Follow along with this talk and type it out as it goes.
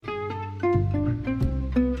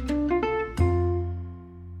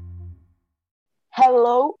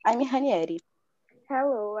Hello, I'm Ranieri.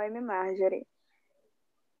 Hello, I'm Marjorie.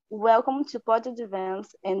 Welcome to Pod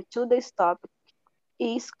Advance, and today's topic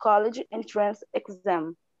is college entrance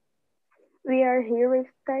exam. We are here with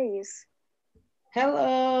Thais.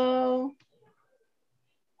 Hello.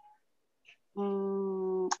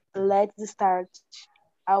 Let's start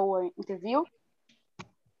our interview.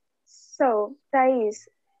 So, Thais,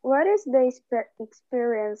 what is the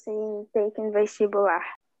experience in taking vestibular?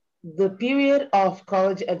 The period of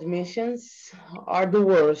college admissions are the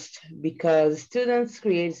worst because students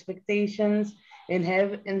create expectations and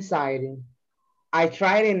have anxiety. I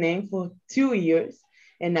tried a name for 2 years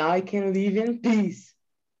and now I can live in peace.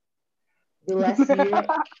 The last year,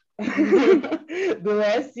 the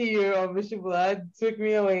last year of vestibular took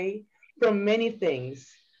me away from many things.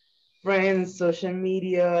 Friends, social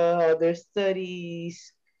media, other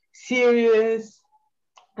studies, serious,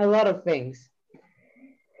 a lot of things.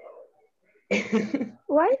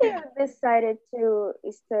 Why did you decided to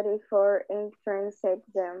study for entrance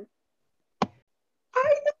exam?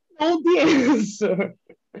 I don't know the answer.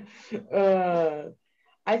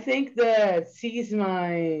 I think that since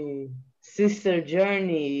my sister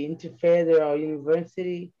journey into federal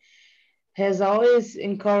university has always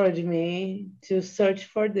encouraged me to search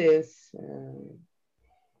for this.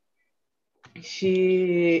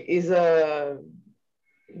 She is a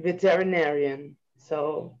veterinarian,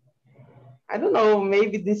 so I don't know,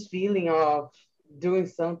 maybe this feeling of doing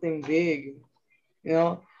something big, you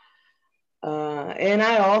know. And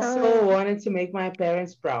I also Oh, wanted to make my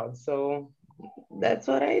parents proud, so that's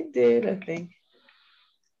what I did, I think.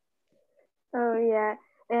 oh yeah.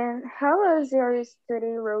 And how was your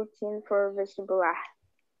study routine for vestibular?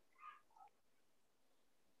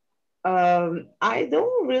 I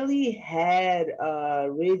don't really had a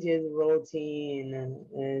rigid routine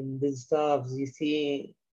and the stuff you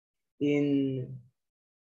see in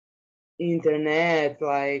internet,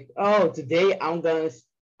 like, oh, today I'm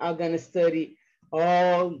gonna study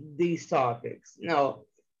all these topics. No,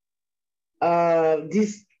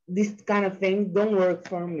 this kind of thing don't work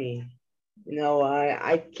for me.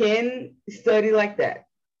 I can study like that.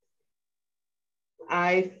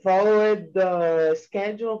 I followed the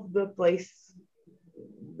schedule of the place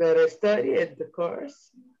that I studied the course.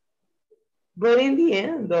 But in the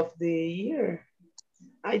end of the year,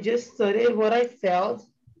 I just studied what I felt,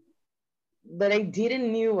 but I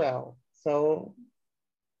didn't knew well. So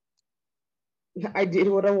I did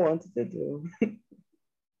what I wanted to do.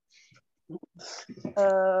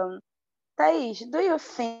 Um, Thais, do you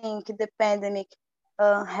think the pandemic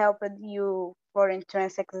helped you for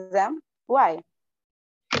entrance exam? Why?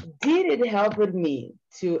 Did it help me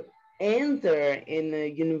to enter in a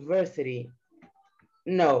university?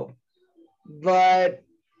 No, but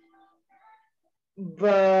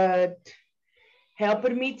but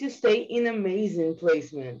helped me to stay in amazing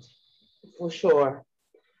placement for sure.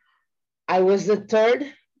 I was the third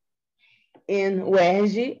in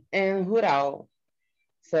UERJ and Rural.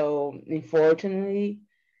 So unfortunately,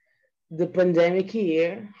 the pandemic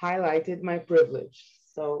year highlighted my privilege.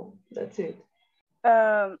 So that's it.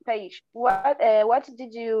 Thais, what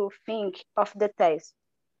did you think of the test?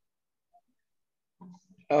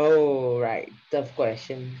 Oh, right. Tough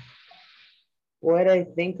question. What I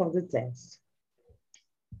think of the test?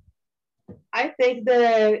 I think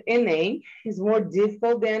that NA is more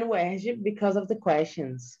difficult than UERJ because of the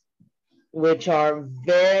questions, which are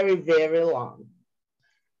very, very long.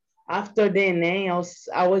 After the NA,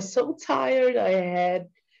 I was so tired. I had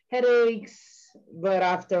headaches, but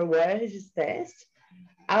after UERJ's test,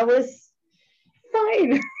 I was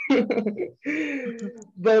fine.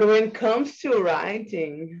 But when it comes to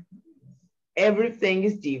writing, everything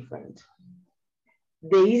is different.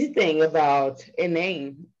 The easy thing about a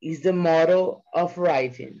name is the model of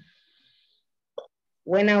writing.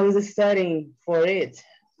 When I was studying for it,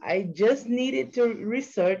 I just needed to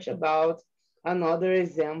research about another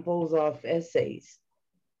examples of essays,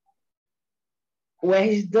 where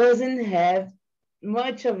it doesn't have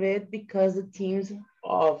much of it because the themes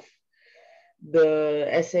of the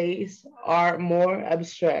essays are more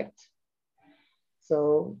abstract.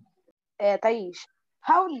 So Thais,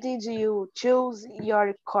 how did you choose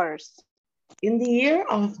your course? in the year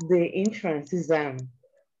of the entrance exam,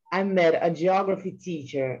 I met a geography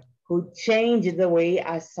teacher who changed the way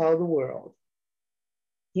I saw the world.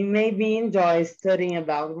 He made me enjoy studying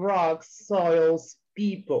about rocks, soils,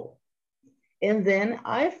 people. And then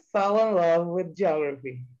I fell in love with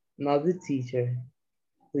geography, not the teacher,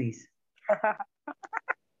 please.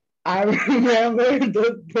 I remember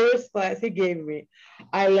the first class he gave me.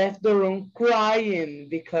 I left the room crying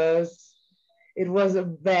because it was the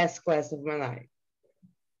best class of my life.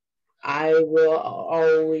 I will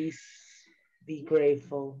always be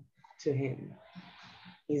grateful to him.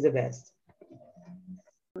 He's the best.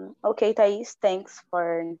 Okay, Thais, thanks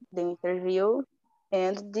for the interview.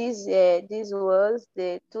 And this was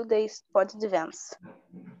the 2 days pod advance.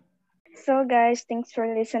 So guys, thanks for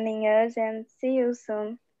listening us and see you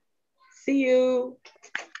soon. See you.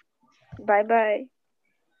 Bye bye.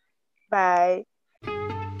 Bye.